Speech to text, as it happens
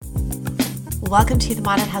Welcome to the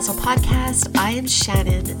Modern Hustle Podcast. I am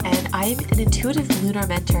Shannon, and I'm an intuitive lunar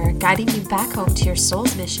mentor guiding you back home to your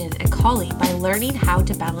soul's mission and calling by learning how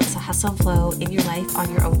to balance the hustle and flow in your life on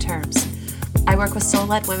your own terms. I work with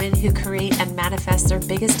soul-led women who create and manifest their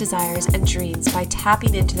biggest desires and dreams by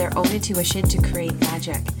tapping into their own intuition to create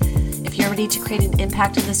magic. If you're ready to create an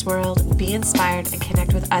impact in this world, be inspired, and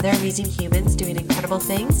connect with other amazing humans doing incredible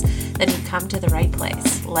things, then you've come to the right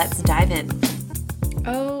place. Let's dive in.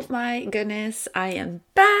 Oh my goodness, I am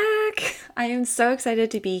back. I am so excited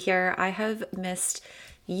to be here. I have missed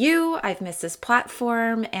you. I've missed this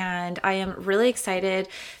platform, and I am really excited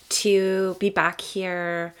to be back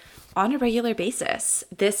here on a regular basis.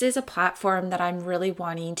 This is a platform that I'm really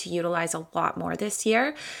wanting to utilize a lot more this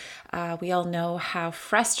year. We all know how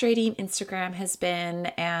frustrating Instagram has been,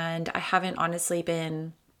 and I haven't honestly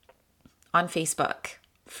been on Facebook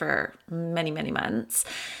for many, many months.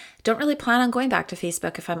 Don't really plan on going back to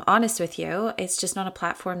Facebook, if I'm honest with you. It's just not a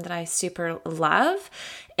platform that I super love.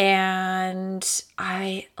 And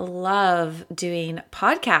I love doing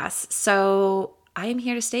podcasts. So I am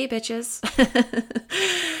here to stay, bitches.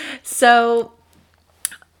 So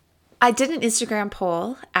I did an Instagram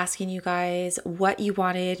poll asking you guys what you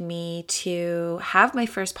wanted me to have my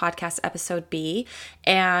first podcast episode be.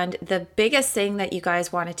 And the biggest thing that you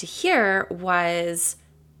guys wanted to hear was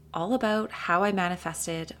all about how I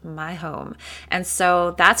manifested my home. And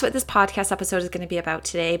so that's what this podcast episode is going to be about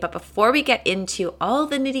today. But before we get into all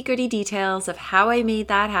the nitty-gritty details of how I made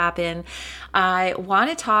that happen, I want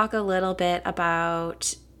to talk a little bit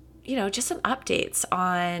about just some updates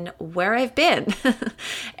on where I've been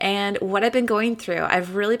and what I've been going through.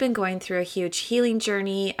 I've really been going through a huge healing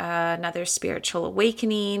journey, another spiritual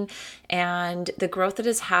awakening, and the growth that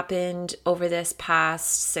has happened over this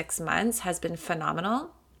past 6 months has been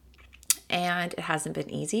phenomenal. And it hasn't been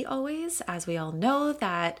easy always. As we all know,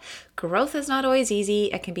 that growth is not always easy.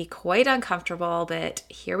 It can be quite uncomfortable, but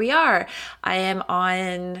here we are. I am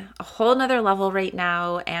on a whole nother level right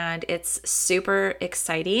now, and it's super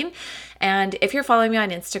exciting. And if you're following me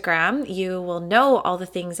on Instagram, you will know all the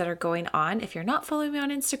things that are going on. If you're not following me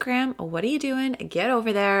on Instagram, what are you doing? Get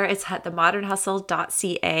over there. It's at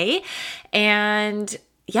themodernhustle.ca. And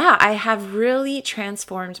yeah, I have really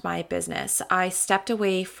transformed my business. I stepped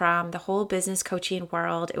away from the whole business coaching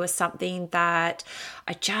world. It was something that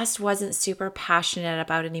I just wasn't super passionate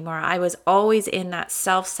about anymore. I was always in that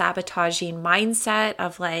self-sabotaging mindset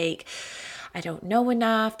of like, I don't know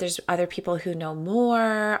enough. There's other people who know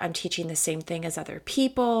more. I'm teaching the same thing as other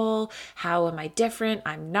people. How am I different?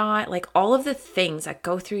 I'm not. Like all of the things that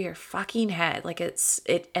go through your fucking head. Like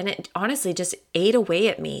it honestly just ate away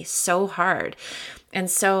at me so hard. And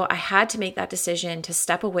so I had to make that decision to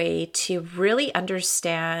step away to really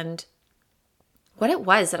understand what it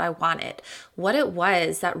was that I wanted, what it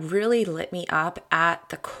was that really lit me up at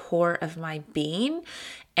the core of my being.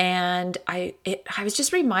 And I was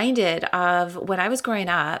just reminded of when I was growing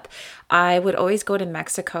up, I would always go to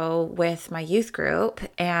Mexico with my youth group.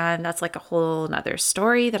 And that's like a whole nother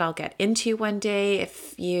story that I'll get into one day.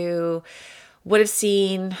 If you would have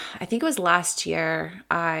seen, I think it was last year,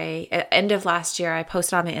 end of last year, I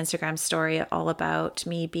posted on my Instagram story all about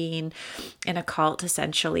me being in a cult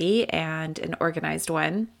essentially, and an organized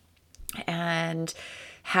one, and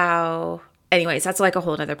how, anyways, that's like a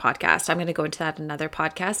whole other podcast. I'm going to go into that another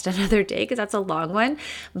podcast another day because that's a long one.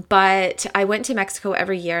 But I went to Mexico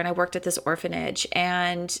every year and I worked at this orphanage,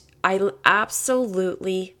 and I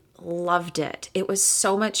absolutely loved it. It was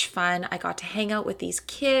so much fun. I got to hang out with these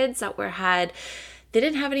kids that they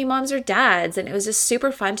didn't have any moms or dads, and it was just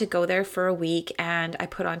super fun to go there for a week. And I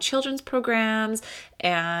put on children's programs,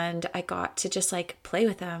 and I got to just like play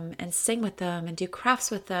with them and sing with them and do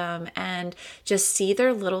crafts with them and just see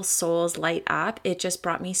their little souls light up. It just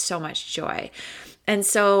brought me so much joy. And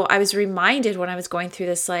so I was reminded when I was going through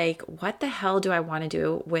this, like, what the hell do I want to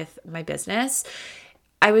do with my business?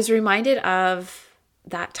 I was reminded of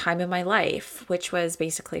that time in my life, which was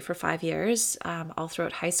basically for 5 years, all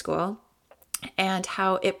throughout high school, and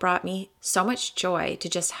how it brought me so much joy to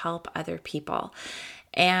just help other people.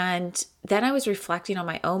 And then I was reflecting on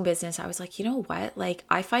my own business. I was like, you know what? Like,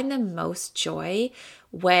 I find the most joy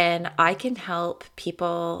when I can help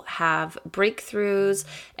people have breakthroughs,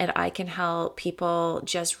 and I can help people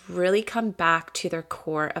just really come back to their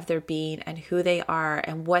core of their being and who they are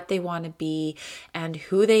and what they want to be and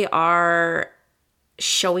who they are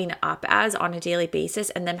showing up as on a daily basis,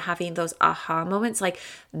 and them having those aha moments. Like,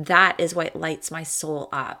 that is what lights my soul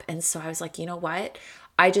up. And so I was like, you know what?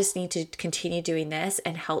 I just need to continue doing this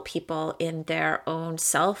and help people in their own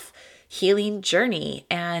self healing journey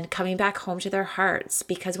and coming back home to their hearts.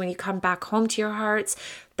 Because when you come back home to your hearts,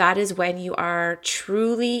 that is when you are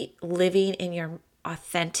truly living in your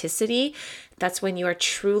authenticity. That's when you are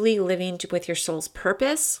truly living with your soul's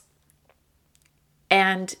purpose.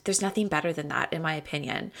 And there's nothing better than that, in my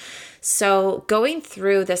opinion. So going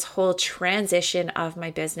through this whole transition of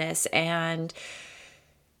my business and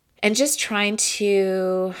just trying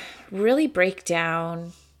to really break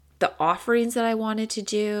down the offerings that I wanted to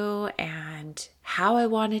do and how I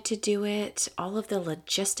wanted to do it, all of the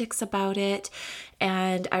logistics about it.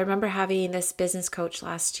 And I remember having this business coach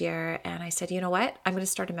last year, and I said, you know what? I'm going to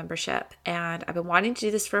start a membership. And I've been wanting to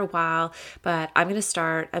do this for a while, but I'm going to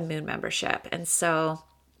start a moon membership. And so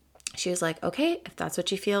she was like, okay, if that's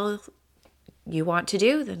what you feel you want to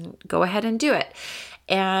do, then go ahead and do it.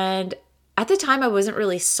 And at the time, I wasn't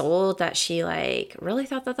really sold that she really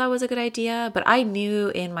thought that was a good idea, but I knew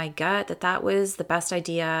in my gut that that was the best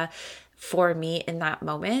idea for me in that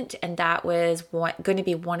moment. And that was going to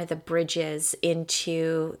be one of the bridges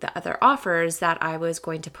into the other offers that I was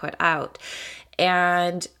going to put out.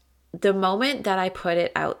 And the moment that I put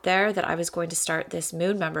it out there that I was going to start this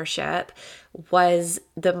moon membership was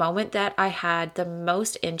the moment that I had the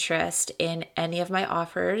most interest in any of my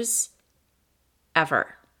offers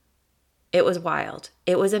ever. It was wild.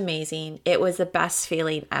 It was amazing. It was the best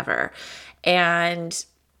feeling ever. And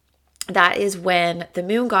that is when the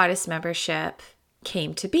Moon Goddess membership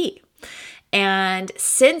came to be. And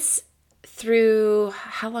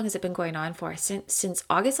how long has it been going on for? Since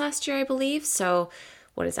August last year, I believe. So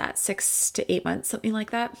what is that? 6 to 8 months, something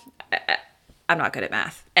like that. I'm not good at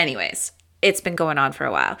math. Anyways, it's been going on for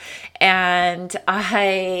a while. And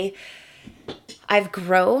I've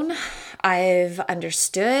grown. I've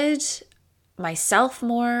understood myself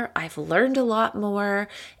more. I've learned a lot more.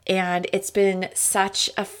 And it's been such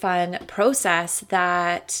a fun process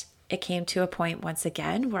that it came to a point once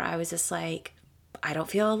again where I was just like, I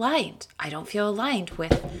don't feel aligned. I don't feel aligned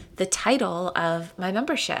with the title of my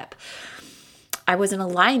membership. I wasn't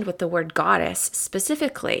aligned with the word goddess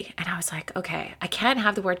specifically. And I was like, okay, I can't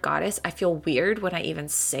have the word goddess. I feel weird when I even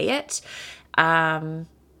say it.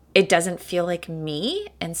 It doesn't feel like me.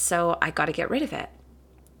 And so I got to get rid of it.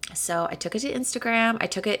 So I took it to Instagram. I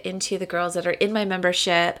took it into the girls that are in my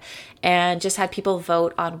membership and just had people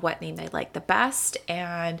vote on what name they liked the best.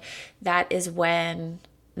 And that is when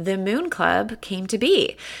the Moon Club came to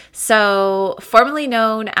be. So formerly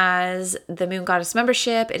known as the Moon Goddess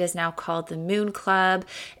membership, it is now called the Moon Club.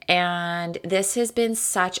 And this has been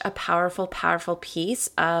such a powerful, powerful piece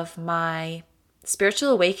of my spiritual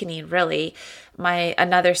awakening, really.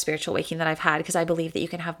 Another spiritual awakening that I've had, because I believe that you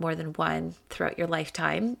can have more than one throughout your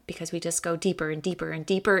lifetime, because we just go deeper and deeper and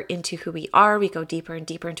deeper into who we are. We go deeper and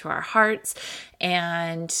deeper into our hearts.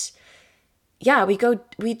 And yeah,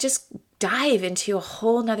 we just dive into a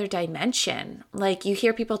whole nother dimension. Like you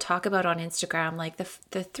hear people talk about on Instagram, like the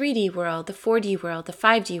 3D world, the 4D world, the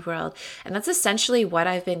 5D world. And that's essentially what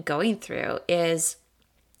I've been going through, is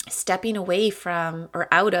stepping away from or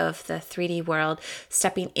out of the 3D world,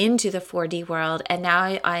 stepping into the 4D world. And now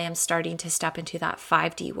I am starting to step into that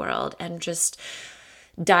 5D world and just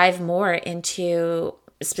dive more into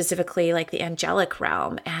specifically like the angelic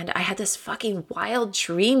realm. And I had this fucking wild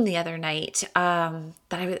dream the other night, that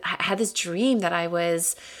I had this dream that I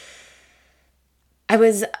was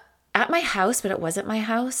at my house, but it wasn't my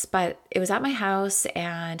house, but it was at my house,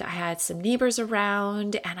 and I had some neighbors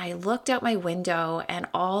around, and I looked out my window and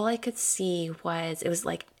all I could see was, it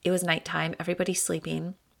was nighttime, everybody's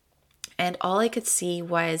sleeping. And all I could see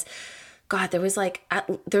was, God, there was like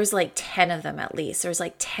 10 of them at least. There was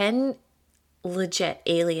like 10 legit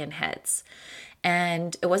alien heads.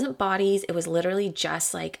 And it wasn't bodies. It was literally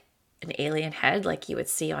just like an alien head like you would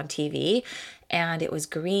see on TV. And it was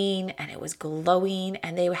green and it was glowing,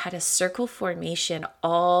 and they had a circle formation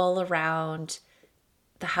all around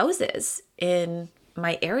the houses in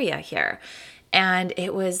my area here. And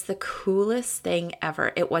it was the coolest thing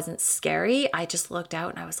ever. It wasn't scary. I just looked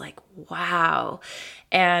out and I was like, wow.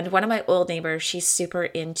 And one of my old neighbors, she's super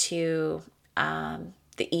into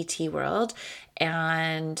the ET world.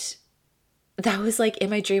 And that was like in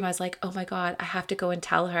my dream, I was like, oh my God, I have to go and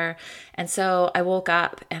tell her. And so I woke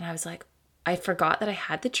up and I was like, I forgot that I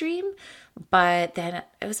had the dream. But then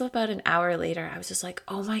it was about an hour later, I was just like,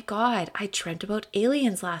 oh my God, I dreamt about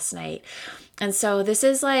aliens last night. And so this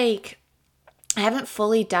is like, I haven't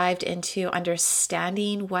fully dived into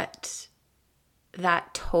understanding what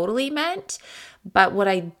that totally meant. But what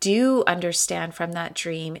I do understand from that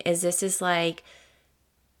dream is this is like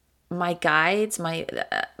my guides, my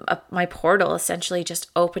portal essentially just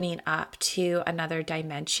opening up to another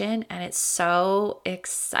dimension, and it's so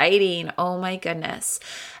exciting. Oh my goodness.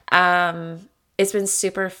 It's been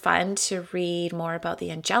super fun to read more about the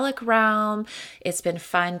angelic realm. It's been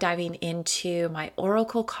fun diving into my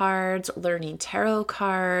oracle cards, learning tarot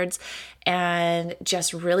cards, and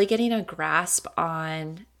just really getting a grasp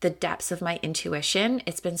on the depths of my intuition.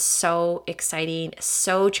 It's been so exciting,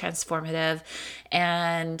 so transformative.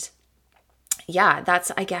 And yeah,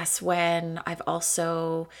 that's, I guess, when I've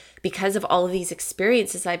also, because of all of these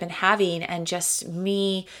experiences I've been having and just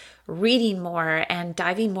me reading more and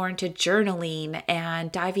diving more into journaling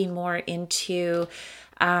and diving more into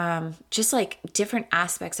just like different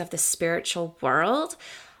aspects of the spiritual world,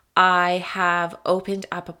 I have opened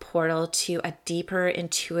up a portal to a deeper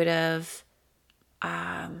intuitiveness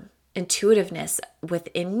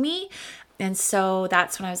within me. And so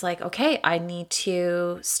that's when I was like, okay, I need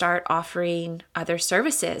to start offering other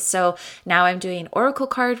services. So now I'm doing oracle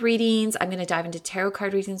card readings. I'm going to dive into tarot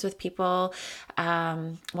card readings with people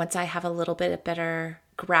once I have a little bit of better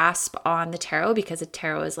grasp on the tarot, because the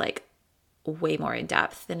tarot is like way more in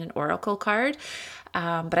depth than an oracle card.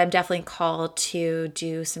 But I'm definitely called to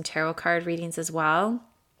do some tarot card readings as well.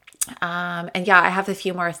 And yeah, I have a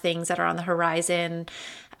few more things that are on the horizon,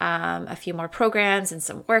 a few more programs and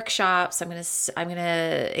some workshops. I'm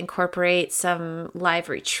gonna incorporate some live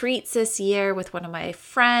retreats this year with one of my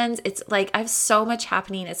friends. It's like I have so much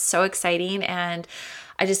happening. It's so exciting, and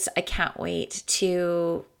I can't wait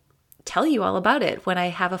to tell you all about it when I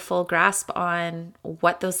have a full grasp on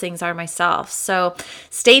what those things are myself. So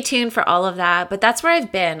stay tuned for all of that. But that's where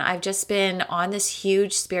I've been. I've just been on this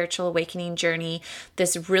huge spiritual awakening journey,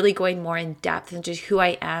 this really going more in depth into who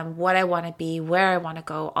I am, what I want to be, where I want to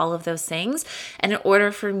go, all of those things. And in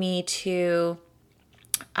order for me to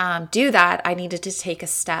do that, I needed to take a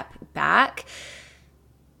step back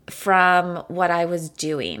from what I was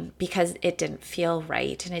doing because it didn't feel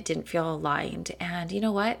right and it didn't feel aligned. And you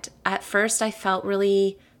know what? At first I felt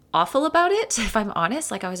really awful about it, if I'm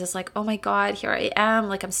honest. Like I was just like, oh my God, here I am.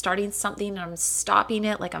 Like I'm starting something and I'm stopping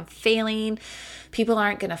it. Like I'm failing. People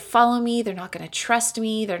aren't going to follow me. They're not going to trust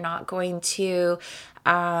me. They're not going to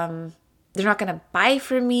buy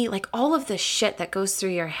from me. Like all of the shit that goes through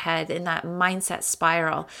your head in that mindset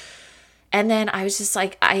spiral. And then I was just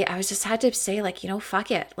like, I was just had to say like,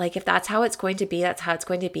 fuck it. Like if that's how it's going to be, that's how it's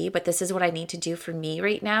going to be. But this is what I need to do for me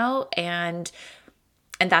right now. And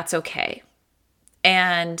that's okay.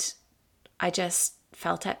 And I just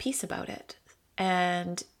felt at peace about it.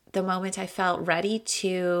 And the moment I felt ready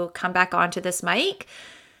to come back onto this mic,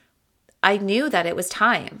 I knew that it was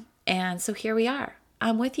time. And so here we are.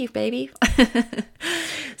 I'm with you, baby.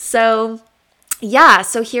 So yeah,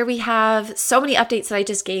 so here we have so many updates that I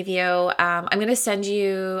just gave you. I'm going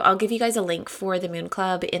to I'll give you guys a link for the Moon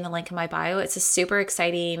Club in the link in my bio. It's a super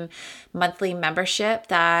exciting monthly membership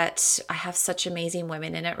that I have such amazing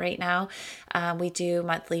women in it right now. We do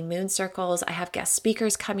monthly moon circles. I have guest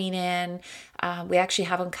speakers coming in. We actually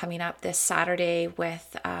have them coming up this Saturday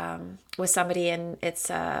with somebody, and it's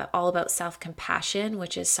all about self-compassion,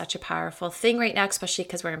 which is such a powerful thing right now, especially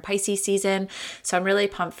because we're in Pisces season. So I'm really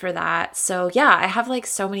pumped for that. So yeah, I have like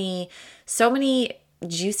so many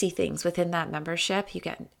juicy things within that membership. You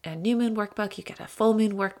get a new moon workbook, you get a full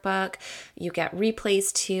moon workbook, you get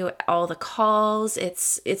replays to all the calls.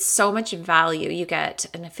 It's so much value. You get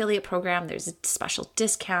an affiliate program, there's special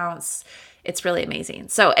discounts. It's really amazing.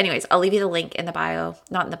 So anyways, I'll leave you the link in the bio,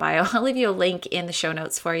 not in the bio. I'll leave you a link in the show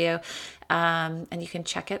notes for you. And you can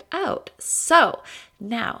check it out. So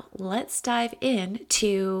now let's dive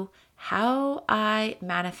into how I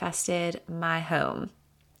manifested my home.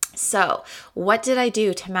 So what did I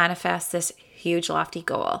do to manifest this huge lofty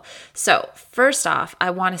goal? So first off, I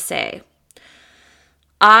want to say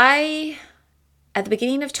at the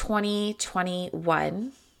beginning of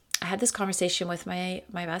 2021, I had this conversation with my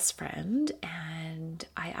best friend, and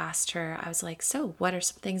I asked her, I was like, so what are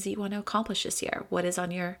some things that you want to accomplish this year? What is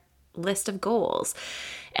on your list of goals?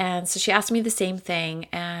 And so she asked me the same thing,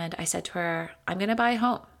 and I said to her, I'm going to buy a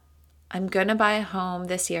home. I'm going to buy a home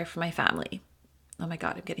this year for my family. Oh my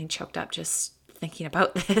God, I'm getting choked up just thinking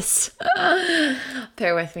about this.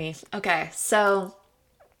 Bear with me. Okay, so,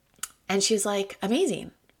 and she's like,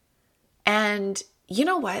 amazing. And you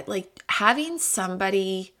know what? Like having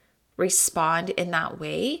somebody respond in that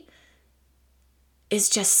way is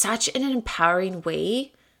just such an empowering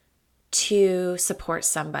way to support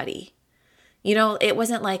somebody. It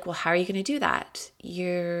wasn't like, well, how are you going to do that?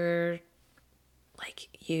 You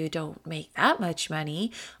don't make that much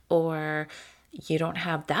money, or you don't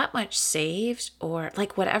have that much saved, or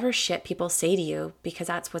like whatever shit people say to you, because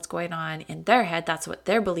that's what's going on in their head. That's what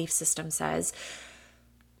their belief system says.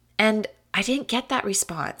 And I didn't get that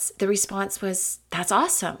response. The response was, that's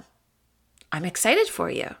awesome. I'm excited for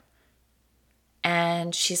you.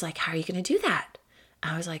 And she's like, how are you going to do that?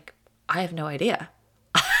 I was like, I have no idea.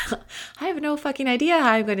 I have no fucking idea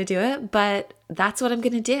how I'm going to do it, but that's what I'm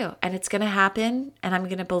going to do. And it's going to happen, and I'm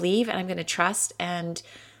going to believe, and I'm going to trust, and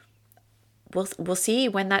we'll see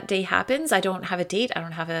when that day happens. I don't have a date. I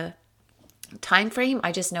don't have a time frame.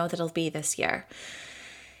 I just know that it'll be this year.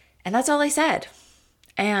 And that's all I said.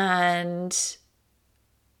 And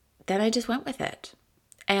then I just went with it.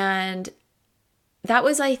 And that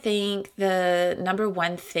was, I think, the number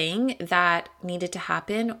one thing that needed to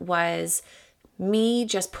happen, was me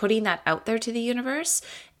just putting that out there to the universe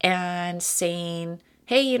and saying,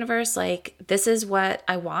 hey, universe, like, this is what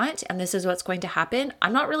I want and this is what's going to happen.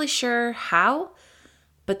 I'm not really sure how,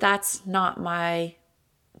 but that's not my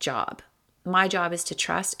job. My job is to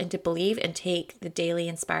trust and to believe and take the daily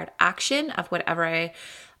inspired action of whatever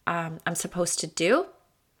I'm supposed to do.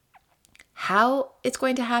 How it's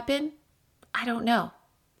going to happen, I don't know,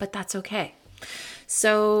 but that's okay.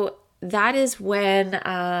 So that is when,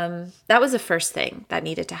 that was the first thing that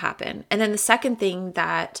needed to happen. And then the second thing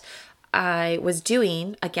that I was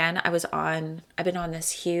doing, again, I've been on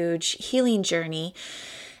this huge healing journey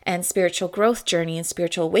and spiritual growth journey and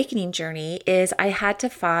spiritual awakening journey, is I had to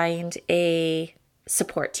find a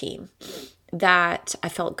support team that I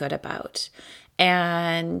felt good about.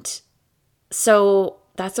 And so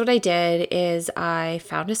that's what I did, is I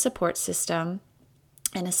found a support system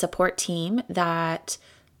and a support team that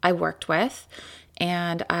I worked with.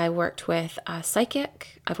 And I worked with a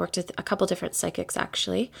psychic. I've worked with a couple different psychics,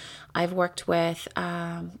 actually. I've worked with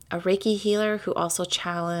a Reiki healer who also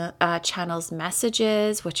channels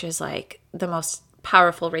messages, which is like the most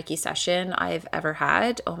powerful Reiki session I've ever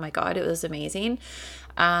had. Oh my God, it was amazing.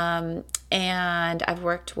 And I've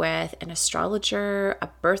worked with an astrologer, a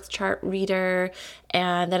birth chart reader,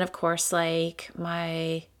 and then, of course, like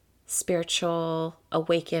my spiritual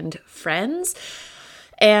awakened friends.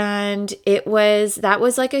 And that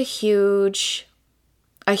was like a huge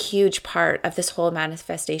part of this whole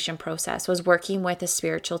manifestation process, was working with a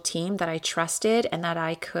spiritual team that I trusted and that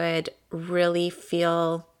I could really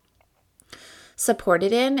feel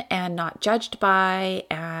supported in and not judged by,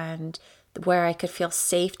 and where I could feel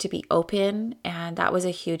safe to be open. And that was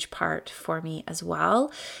a huge part for me as well,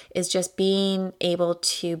 is just being able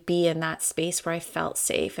to be in that space where I felt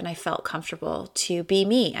safe and I felt comfortable to be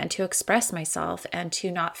me and to express myself and to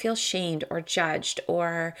not feel shamed or judged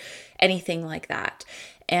or anything like that.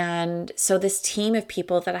 And so this team of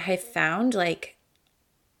people that I have found, they're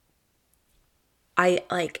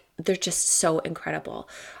just so incredible.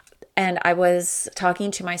 And I was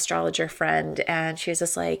talking to my astrologer friend, and she was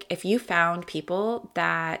just like, if you found people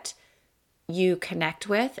that you connect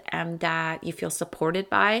with and that you feel supported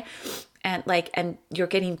by, and you're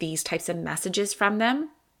getting these types of messages from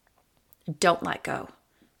them, don't let go.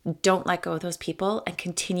 Don't let go of those people and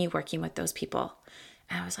continue working with those people.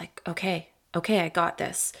 And I was like, okay, I got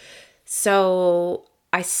this. So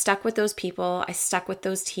I stuck with those people. I stuck with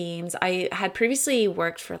those teams. I had previously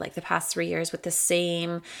worked for like the past 3 years with the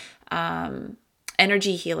same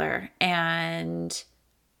energy healer. And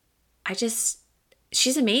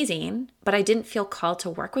she's amazing, but I didn't feel called to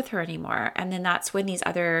work with her anymore. And then that's when these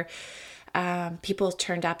other people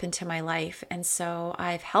turned up into my life. And so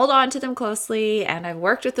I've held on to them closely and I've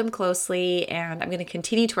worked with them closely, and I'm going to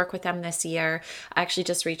continue to work with them this year. I actually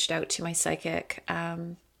just reached out to my psychic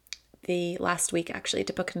the last week, actually,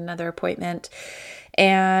 to book another appointment.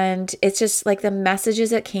 And it's just like the messages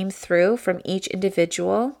that came through from each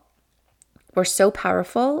individual were so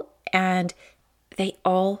powerful, and they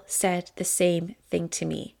all said the same thing to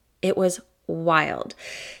me. It was wild.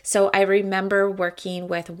 So I remember working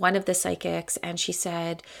with one of the psychics, and she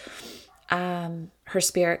said her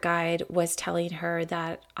spirit guide was telling her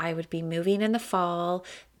that I would be moving in the fall,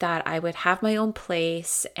 that I would have my own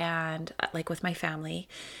place and like with my family.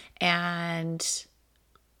 And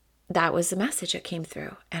that was the message that came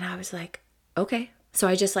through. And I was like, okay. So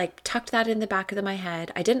I just like tucked that in the back of my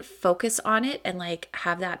head. I didn't focus on it and like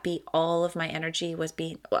have that be all of my energy was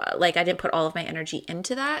being like, I didn't put all of my energy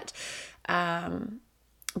into that.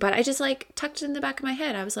 But I just like tucked it in the back of my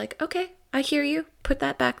head. I was like, okay, I hear you. Put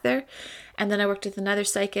that back there. And then I worked with another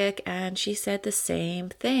psychic, and she said the same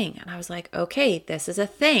thing. And I was like, okay, this is a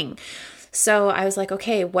thing. So I was like,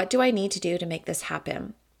 okay, what do I need to do to make this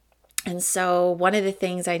happen? And so one of the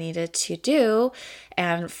things I needed to do,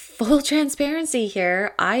 and full transparency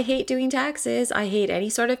here, I hate doing taxes. I hate any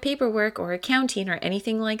sort of paperwork or accounting or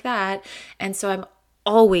anything like that. And so I'm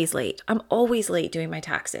always late. I'm always late doing my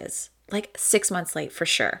taxes, like 6 months late for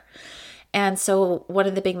sure. And so one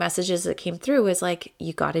of the big messages that came through is like,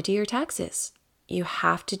 you got to do your taxes. You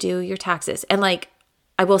have to do your taxes. And like,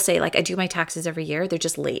 I will say, like, I do my taxes every year. They're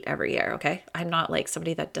just late every year. Okay. I'm not like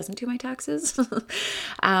somebody that doesn't do my taxes.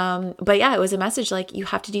 But yeah, it was a message like, you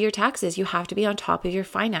have to do your taxes. You have to be on top of your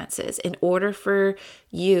finances in order for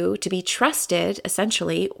you to be trusted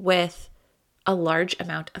essentially with a large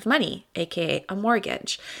amount of money, AKA a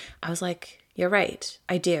mortgage. I was like, you're right.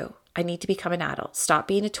 I do. I need to become an adult. Stop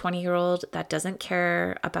being a 20-year-old that doesn't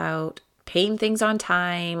care about paying things on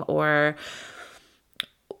time or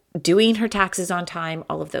doing her taxes on time,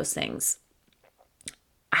 all of those things.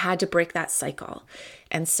 I had to break that cycle.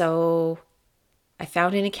 And so I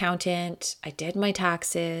found an accountant, I did my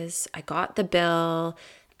taxes, I got the bill,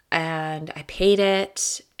 and I paid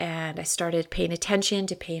it, and I started paying attention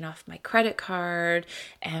to paying off my credit card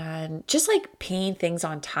and just like paying things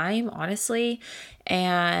on time, honestly.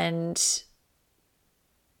 And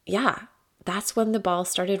yeah, that's when the ball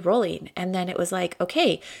started rolling. And then it was like,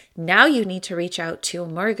 okay, now you need to reach out to a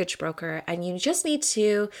mortgage broker and you just need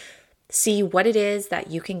to see what it is that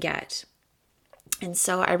you can get. And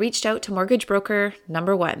so I reached out to mortgage broker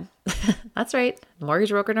number one. That's right, mortgage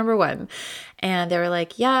broker number one. And they were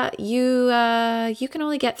like, yeah, you can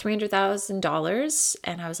only get $300,000.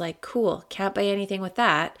 And I was like, cool, can't buy anything with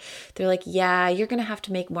that. They're like, yeah, you're going to have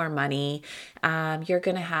to make more money. You're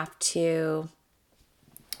going to have to...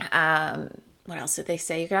 what else did they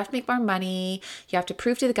say? You're gonna have to make more money. You have to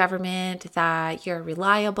prove to the government that you're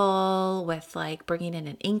reliable with like bringing in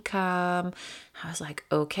an income. I was like,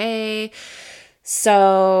 okay.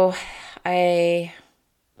 So I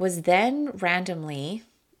was then randomly,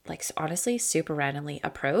 like honestly, super randomly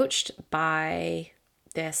approached by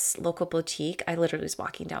this local boutique. I literally was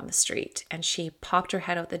walking down the street and she popped her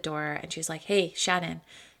head out the door and she was like, hey, Shannon,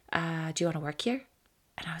 do you want to work here?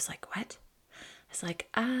 And I was like, what? I was like,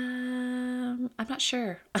 I'm not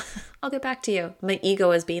sure. I'll get back to you. My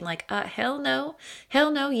ego is being like, hell no.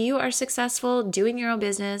 Hell no. You are successful doing your own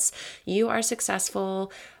business. You are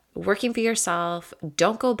successful working for yourself.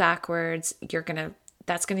 Don't go backwards.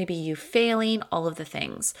 That's going to be you failing, all of the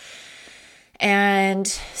things. And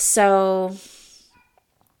so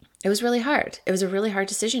it was really hard. It was a really hard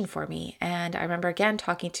decision for me. And I remember again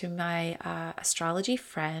talking to my astrology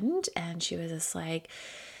friend, and she was just like,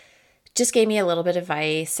 just gave me a little bit of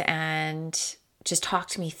advice and just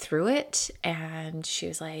talked me through it. And she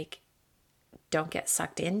was like, don't get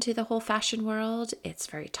sucked into the whole fashion world. It's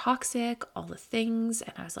very toxic, all the things.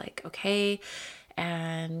 And I was like, okay.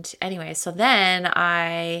 And anyway, so then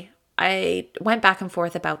I went back and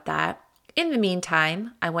forth about that. In the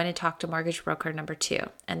meantime, I went and talked to mortgage broker number two.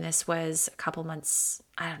 And this was a couple months,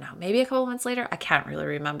 I don't know, maybe a couple months later. I can't really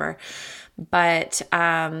remember. But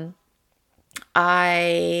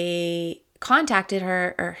I contacted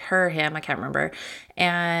her or him, I can't remember,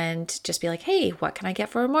 and just be like, hey, what can I get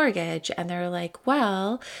for a mortgage? And they're like,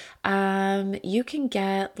 well, you can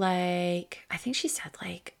get like, I think she said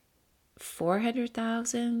like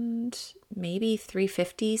 400,000, maybe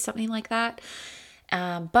 350, something like that.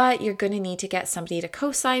 But you're going to need to get somebody to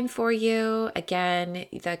co-sign for you. Again,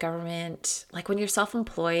 the government, like when you're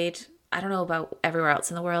self-employed, I don't know about everywhere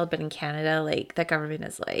else in the world, but in Canada, like the government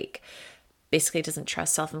is like, basically doesn't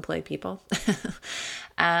trust self-employed people.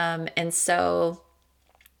 And so,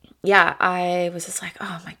 yeah, I was just like,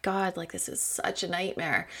 oh my God, like this is such a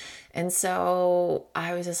nightmare. And so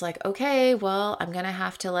I was just like, okay, well, I'm going to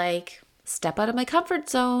have to like step out of my comfort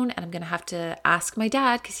zone and I'm going to have to ask my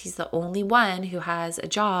dad because he's the only one who has a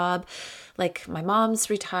job. Like my mom's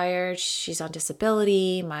retired, she's on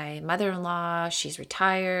disability. My mother-in-law, she's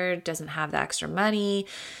retired, doesn't have the extra money.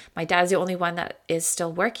 My dad's the only one that is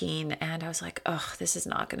still working. And I was like, oh, this is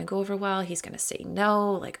not going to go over well. He's going to say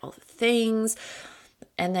no, like all the things.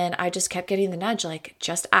 And then I just kept getting the nudge, like,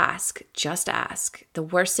 just ask, just ask. The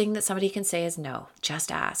worst thing that somebody can say is no,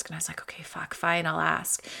 just ask. And I was like, okay, fuck, fine, I'll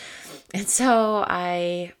ask. And so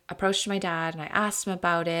I approached my dad and I asked him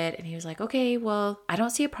about it. And he was like, okay, well, I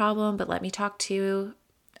don't see a problem, but let me talk to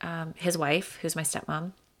his wife, who's my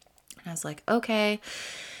stepmom. And I was like, okay.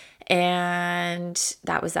 And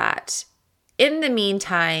that was that. In the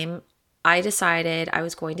meantime, I decided I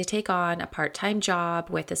was going to take on a part-time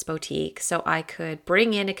job with this boutique so I could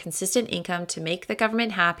bring in a consistent income to make the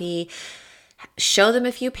government happy, show them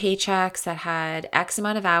a few paychecks that had X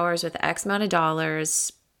amount of hours with X amount of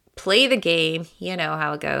dollars, play the game, you know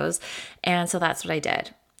how it goes. And so that's what I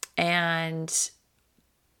did. And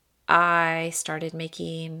I started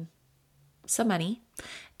making some money,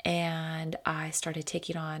 and I started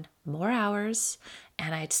taking on more hours,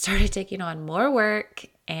 and I started taking on more work.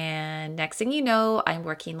 And next thing you know, I'm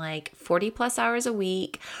working like 40 plus hours a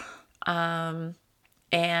week. And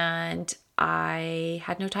I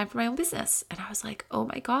had no time for my own business. And I was like, oh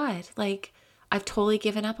my God, like I've totally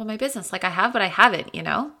given up on my business. Like I have, but I haven't, you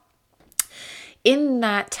know? In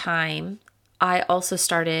that time, I also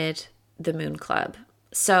started the Moon Club.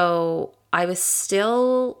 So I was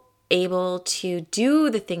still able to do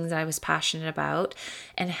the things I was passionate about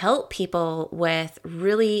and help people with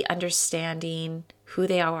really understanding who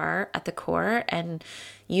they are at the core and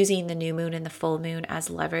using the new moon and the full moon as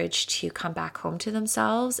leverage to come back home to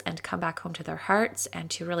themselves and come back home to their hearts and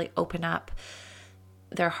to really open up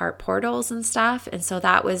their heart portals and stuff. And so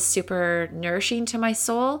that was super nourishing to my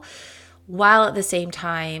soul, while at the same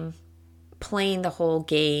time playing the whole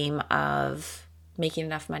game of making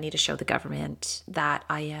enough money to show the government that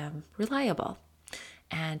I am reliable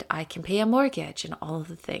and I can pay a mortgage and all of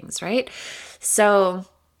the things, right? So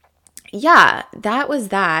yeah, that was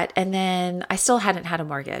that. And then I still hadn't had a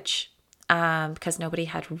mortgage because nobody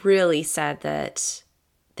had really said that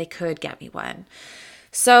they could get me one.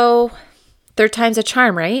 So third time's a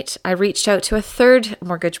charm, right? I reached out to a third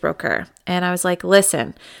mortgage broker and I was like,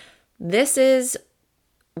 listen, this is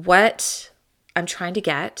what I'm trying to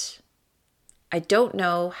get. I don't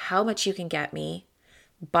know how much you can get me,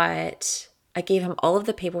 but I gave him all of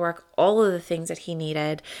the paperwork, all of the things that he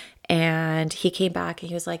needed. And he came back and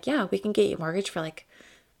he was like, yeah, we can get you a mortgage for like,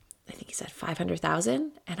 I think he said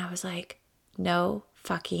 500,000. And I was like, no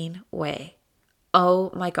fucking way.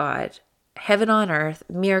 Oh my God. Heaven on earth,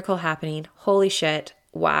 miracle happening. Holy shit.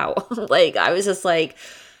 Wow. Like, I was just like,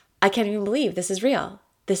 I can't even believe this is real.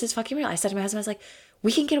 This is fucking real. I said to my husband, I was like,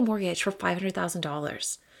 we can get a mortgage for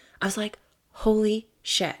 $500,000. I was like, holy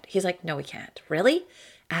shit. He's like, no, we can't. Really?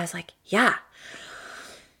 And I was like, yeah.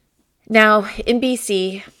 Now, in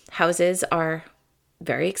BC, houses are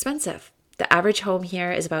very expensive. The average home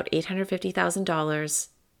here is about $850,000.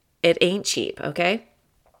 It ain't cheap, okay?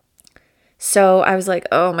 So I was like,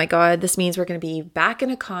 oh my God, this means we're going to be back in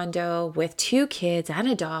a condo with 2 kids and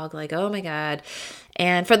a dog. Like, oh my God.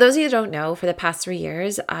 And for those of you who don't know, for the past 3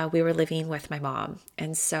 years, we were living with my mom.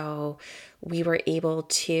 And so we were able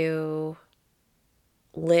to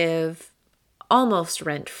live almost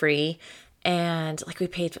rent-free. And like we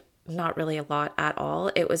paid not really a lot at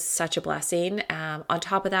all. It was such a blessing. On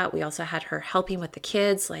top of that, we also had her helping with the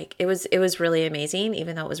kids. Like it was really amazing,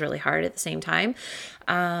 even though it was really hard at the same time.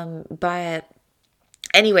 But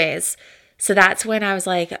anyways, so that's when I was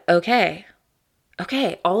like, okay,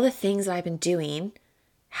 all the things that I've been doing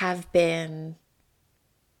have been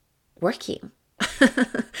working.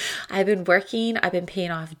 I've been working. I've been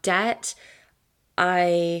paying off debt.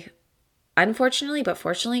 I unfortunately, but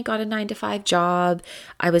fortunately, got a 9-to-5 job.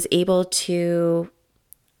 I was able to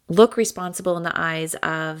look responsible in the eyes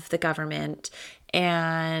of the government.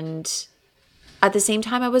 And at the same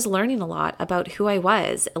time, I was learning a lot about who I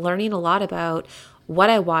was, learning a lot about what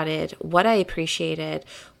I wanted, what I appreciated,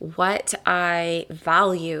 what I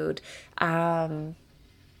valued, all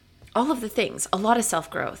of the things, a lot of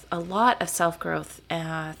self-growth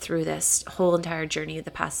through this whole entire journey of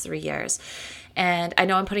the past 3 years. And I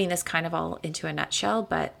know I'm putting this kind of all into a nutshell,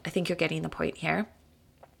 but I think you're getting the point here.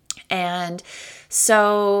 And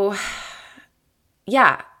so,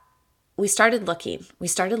 yeah, we started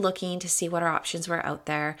looking to see what our options were out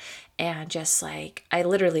there. And just like, I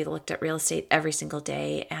literally looked at real estate every single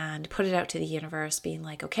day and put it out to the universe, being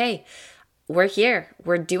like, okay, we're here.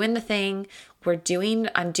 We're doing the thing. I'm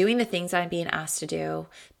doing the things I'm being asked to do,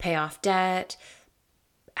 pay off debt,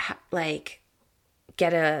 like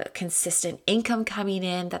get a consistent income coming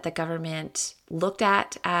in that the government looked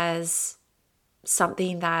at as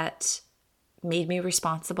something that made me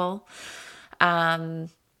responsible. And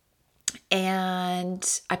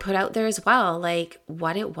I put out there as well, like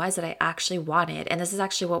what it was that I actually wanted. And this is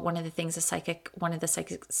actually what one of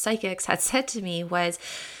the psychics had said to me was,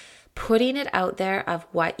 putting it out there of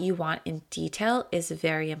what you want in detail is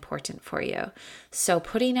very important for you. So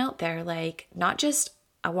putting out there, like, not just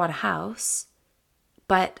I want a house,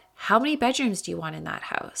 but how many bedrooms do you want in that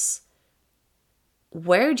house?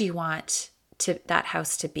 Where do you want that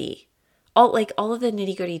house to be? All of the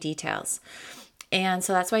nitty-gritty details. And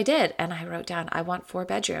so that's what I did. And I wrote down, I want 4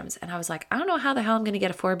 bedrooms. And I was like, I don't know how the hell I'm going to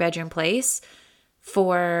get a 4-bedroom place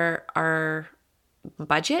for our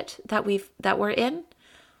budget that we're in.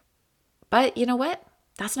 But you know what?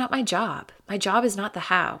 That's not my job. My job is not the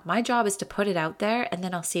how. My job is to put it out there, and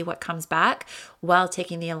then I'll see what comes back while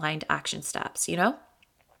taking the aligned action steps, you know?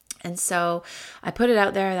 And so I put it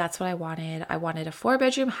out there. That's what I wanted. I wanted a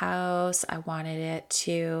 4-bedroom house. I wanted it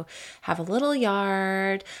to have a little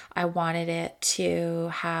yard. I wanted it to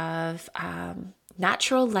have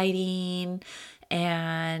natural lighting.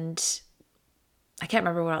 And I can't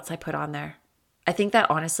remember what else I put on there. I think that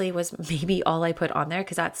honestly was maybe all I put on there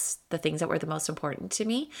because that's the things that were the most important to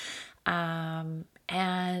me.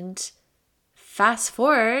 And fast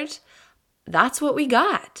forward, that's what we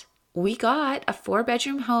got. We got a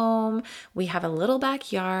 4-bedroom home. We have a little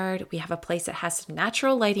backyard. We have a place that has some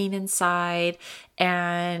natural lighting inside.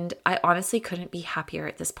 And I honestly couldn't be happier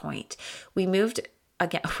at this point. We moved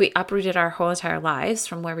again, we uprooted our whole entire lives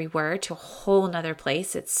from where we were to a whole nother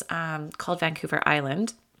place. It's called Vancouver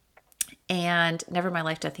Island. And never in my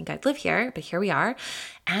life did I think I'd live here, but here we are.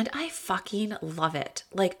 And I fucking love it.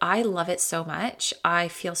 Like, I love it so much. I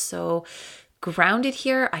feel so grounded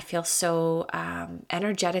here. I feel so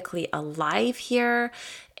energetically alive here.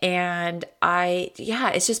 And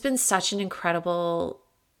it's just been such an incredible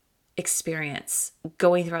experience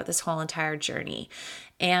going throughout this whole entire journey.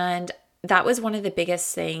 And that was one of the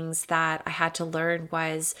biggest things that I had to learn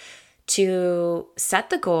was to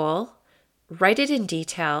set the goal, write it in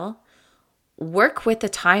detail, work with the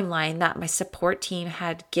timeline that my support team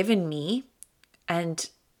had given me. And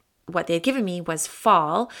what they had given me was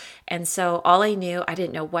fall. And so all I knew, I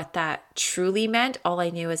didn't know what that truly meant. All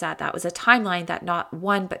I knew is that that was a timeline that not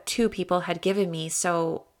one, but 2 people had given me.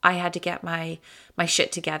 So I had to get my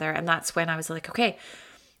shit together. And that's when I was like, okay,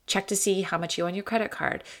 check to see how much you owe on your credit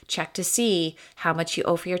card. Check to see how much you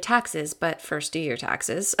owe for your taxes, but first do your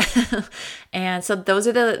taxes. And so those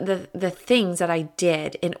are the things that I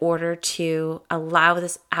did in order to allow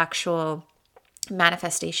this actual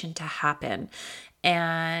manifestation to happen.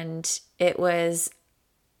 And it was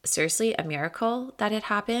seriously a miracle that it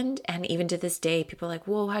happened. And even to this day, people are like,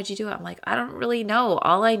 whoa, how'd you do it? I'm like, I don't really know.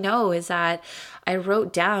 All I know is that I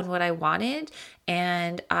wrote down what I wanted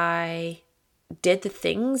and I did the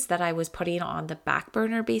things that I was putting on the back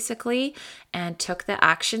burner basically and took the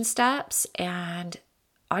action steps, and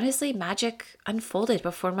honestly, magic unfolded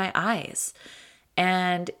before my eyes.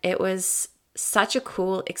 And it was such a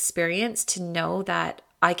cool experience to know that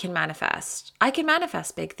I can manifest. I can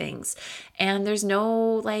manifest big things. And there's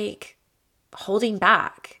no like holding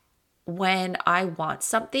back. When I want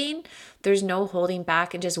something, there's no holding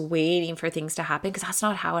back and just waiting for things to happen, because that's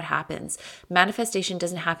not how it happens. Manifestation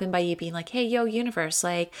doesn't happen by you being like, hey, yo, universe,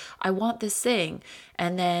 like I want this thing.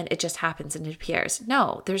 And then it just happens and it appears.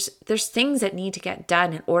 No, there's things that need to get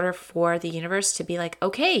done in order for the universe to be like,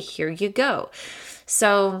 okay, here you go.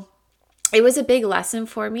 So it was a big lesson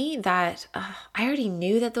for me that I already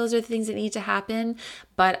knew that those are the things that need to happen,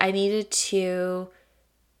 but I needed to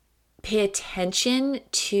pay attention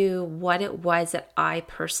to what it was that I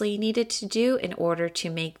personally needed to do in order to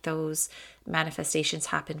make those manifestations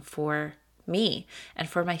happen for me and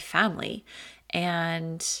for my family.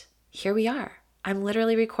 And here we are. I'm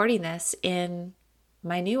literally recording this in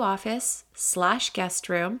my new office / guest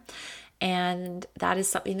room. And that is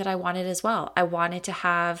something that I wanted as well. I wanted to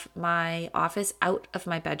have my office out of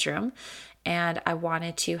my bedroom, and I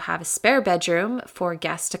wanted to have a spare bedroom for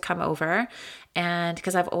guests to come over. And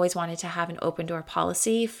because I've always wanted to have an open door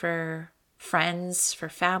policy for friends, for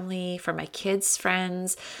family, for my kids'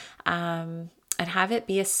 friends, and have it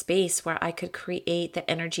be a space where I could create the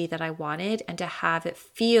energy that I wanted and to have it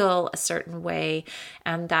feel a certain way.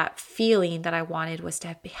 And that feeling that I wanted was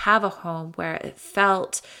to have a home where it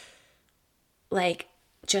felt like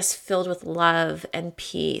just filled with love and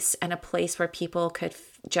peace, and a place where people could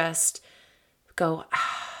just go,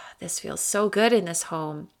 this feels so good in this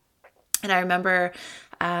home. And I remember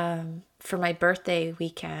for my birthday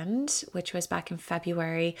weekend, which was back in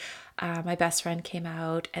February, my best friend came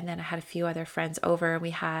out, and then I had a few other friends over, and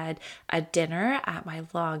we had a dinner at my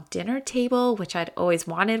long dinner table, which I'd always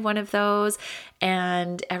wanted one of those.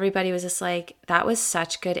 And everybody was just like, that was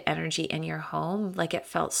such good energy in your home. Like, it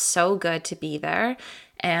felt so good to be there.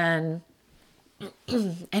 And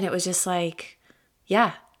it was just like,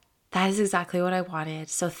 yeah, that is exactly what I wanted.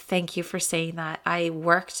 So thank you for saying that. I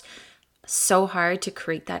worked so hard to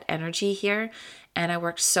create that energy here, and I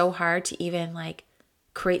worked so hard to even like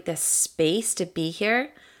create this space to be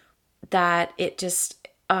here, that it just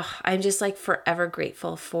I'm just like forever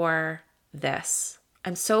grateful for this.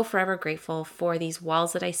 I'm so forever grateful for these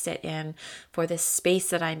walls that I sit in, for this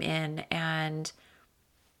space that I'm in, and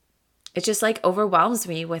it just like overwhelms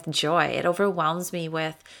me with joy. It overwhelms me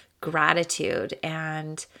with gratitude.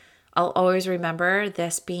 And I'll always remember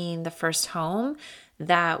this being the first home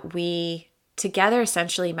that we together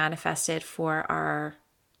essentially manifested for our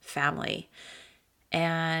family.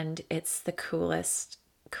 And it's the coolest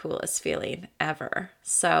coolest feeling ever.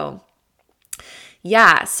 So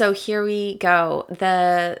yeah, so here we go.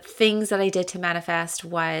 The things that I did to manifest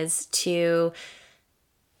was to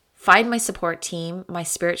find my support team, my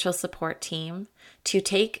spiritual support team, to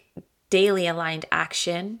take daily aligned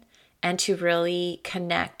action and to really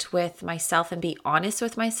connect with myself and be honest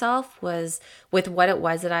with myself was with what it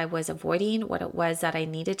was that I was avoiding, what it was that I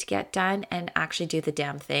needed to get done, and actually do the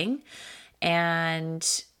damn thing.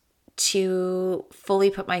 And to fully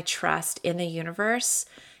put my trust in the universe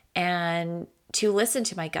and to listen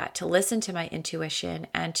to my gut, to listen to my intuition,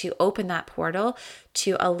 and to open that portal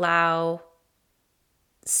to allow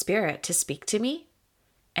spirit to speak to me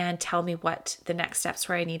and tell me what the next steps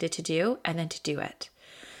were I needed to do, and then to do it.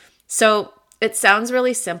 So it sounds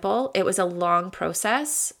really simple. It was a long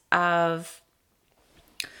process of,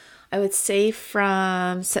 I would say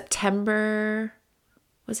from September,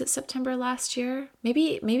 was it September last year?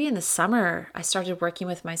 Maybe in the summer, I started working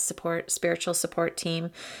with my spiritual support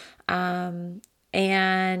team. And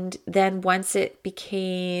then once it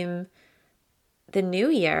became the new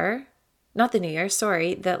year, not the new year,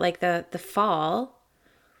 sorry, the fall,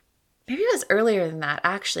 maybe it was earlier than that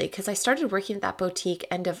actually, because I started working at that boutique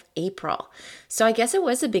end of April. So I guess it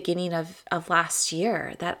was the beginning of last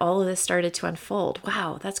year that all of this started to unfold.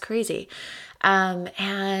 Wow, that's crazy.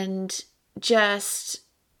 And just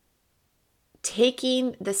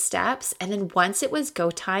taking the steps, and then once it was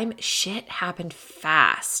go time, shit happened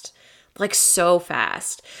fast, like so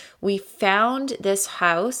fast. We found this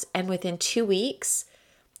house, and within 2 weeks,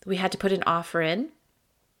 we had to put an offer in.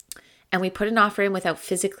 And we put an offer in without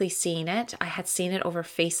physically seeing it. I had seen it over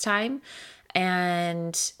FaceTime,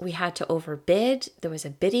 and we had to overbid. There was a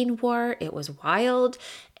bidding war. It was wild.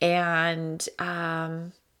 And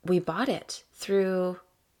we bought it through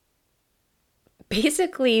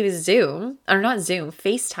basically Zoom, or not Zoom,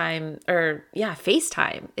 FaceTime,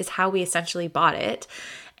 FaceTime is how we essentially bought it.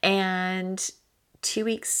 And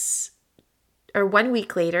 1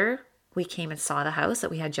 week later, we came and saw the house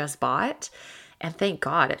that we had just bought. And thank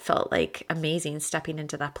God, it felt like amazing stepping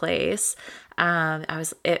into that place.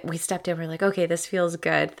 We stepped in, we're like, okay, this feels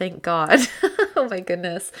good. Thank God. Oh my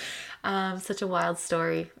goodness. Such a wild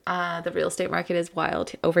story. The real estate market is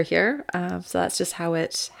wild over here. So that's just how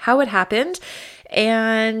it happened.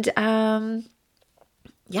 And so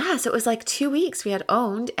it was like 2 weeks we had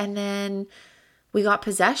owned, and then we got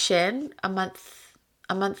possession a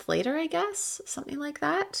month later, I guess, something like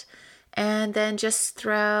that. And then just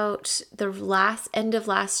throughout the end of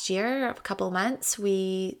last year, a couple of months,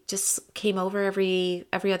 we just came over every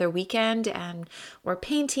other weekend, and we're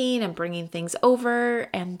painting and bringing things over.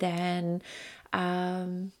 And then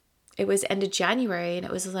it was end of January, and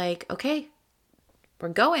it was like, okay, we're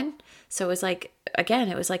going. So it was like, again,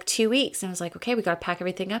 it was like 2 weeks, and I was like, okay, we got to pack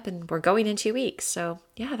everything up, and we're going in 2 weeks. So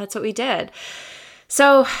yeah, that's what we did.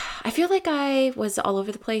 So I feel like I was all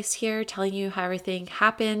over the place here telling you how everything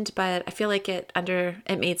happened, but I feel like it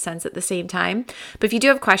made sense at the same time. But if you do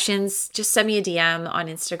have questions, just send me a DM on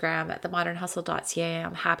Instagram at themodernhustle.ca.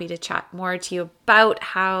 I'm happy to chat more to you about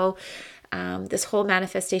how this whole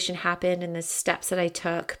manifestation happened and the steps that I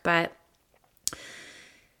took. But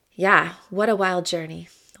yeah, what a wild journey.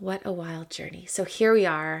 What a wild journey. So here we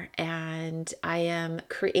are, and I am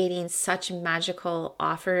creating such magical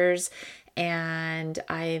offers, and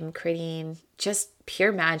I'm creating just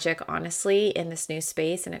pure magic, honestly, in this new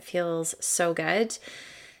space, and it feels so good.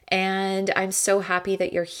 And I'm so happy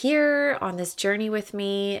that you're here on this journey with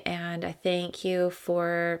me, and I thank you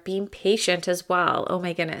for being patient as well. Oh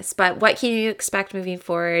my goodness. But what can you expect moving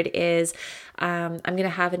forward is I'm going to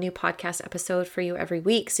have a new podcast episode for you every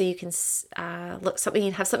week, so you can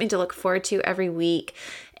have something to look forward to every week.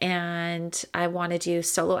 And I want to do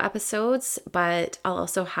solo episodes, but I'll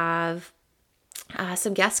also have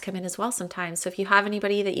some guests come in as well sometimes. So if you have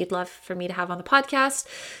anybody that you'd love for me to have on the podcast,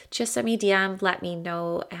 just send me a DM, let me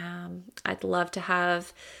know. I'd love to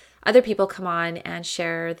have other people come on and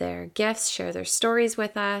share their gifts, share their stories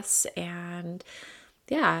with us. And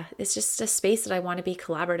yeah, it's just a space that I want to be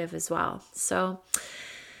collaborative as well. So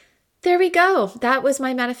there we go. That was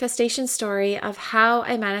my manifestation story of how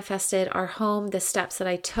I manifested our home, the steps that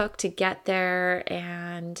I took to get there,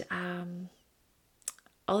 and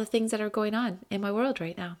all the things that are going on in my world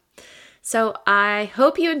right now. So I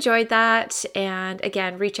hope you enjoyed that. And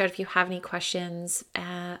again, reach out if you have any questions.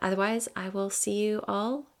 Otherwise, I will see you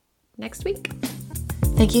all next week.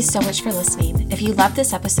 Thank you so much for listening. If you loved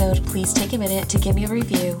this episode, please take a minute to give me a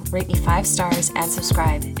review, rate me 5 stars, and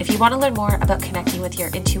subscribe. If you want to learn more about connecting with your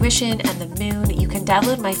intuition and the moon, you can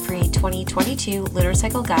download my free 2022 Lunar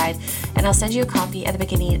Cycle Guide, and I'll send you a copy at the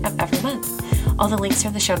beginning of every month. All the links are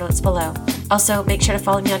in the show notes below. Also, make sure to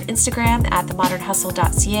follow me on Instagram at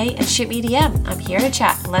themodernhustle.ca and shoot me a DM. I'm here to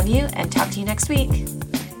chat. Love you and talk to you next week.